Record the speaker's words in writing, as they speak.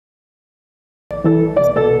Society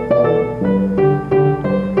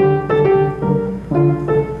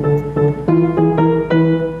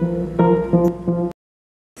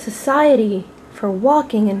for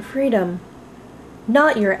Walking in Freedom.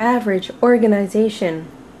 Not your average organization.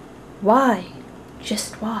 Why?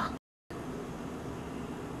 Just walk.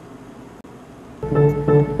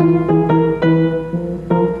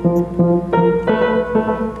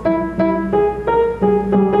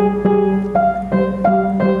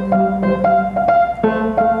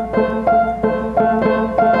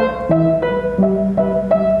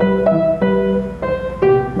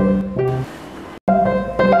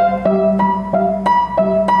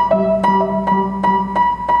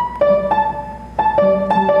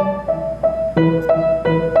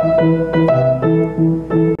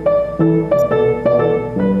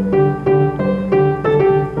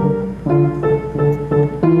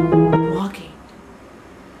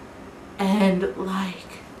 And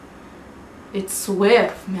it's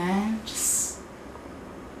Swif, man.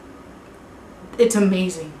 It's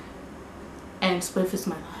amazing. And Swif is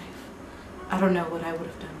my life. I don't know what I would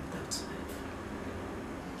have done without Swif.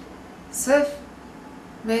 Swif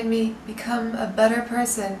made me become a better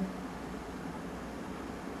person.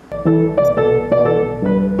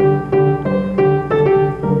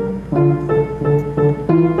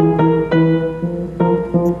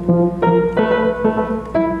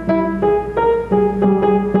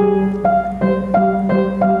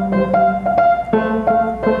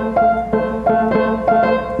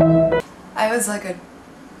 I was like a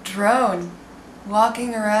drone,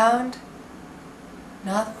 walking around,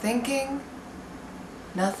 not thinking.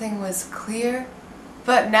 Nothing was clear.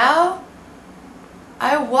 But now,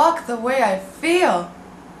 I walk the way I feel.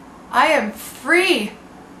 I am free.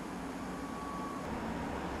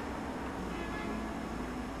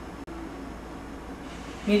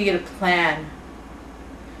 We need to get a plan.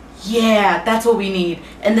 Yeah, that's what we need.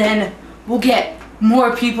 And then we'll get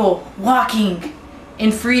more people walking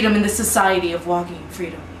in freedom in the society of walking in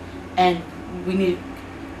freedom. And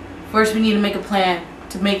first we need to make a plan,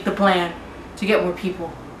 to get more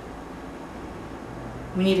people.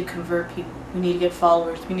 We need to convert people. We need to get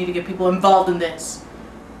followers. We need to get people involved in this.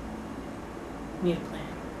 We need a plan.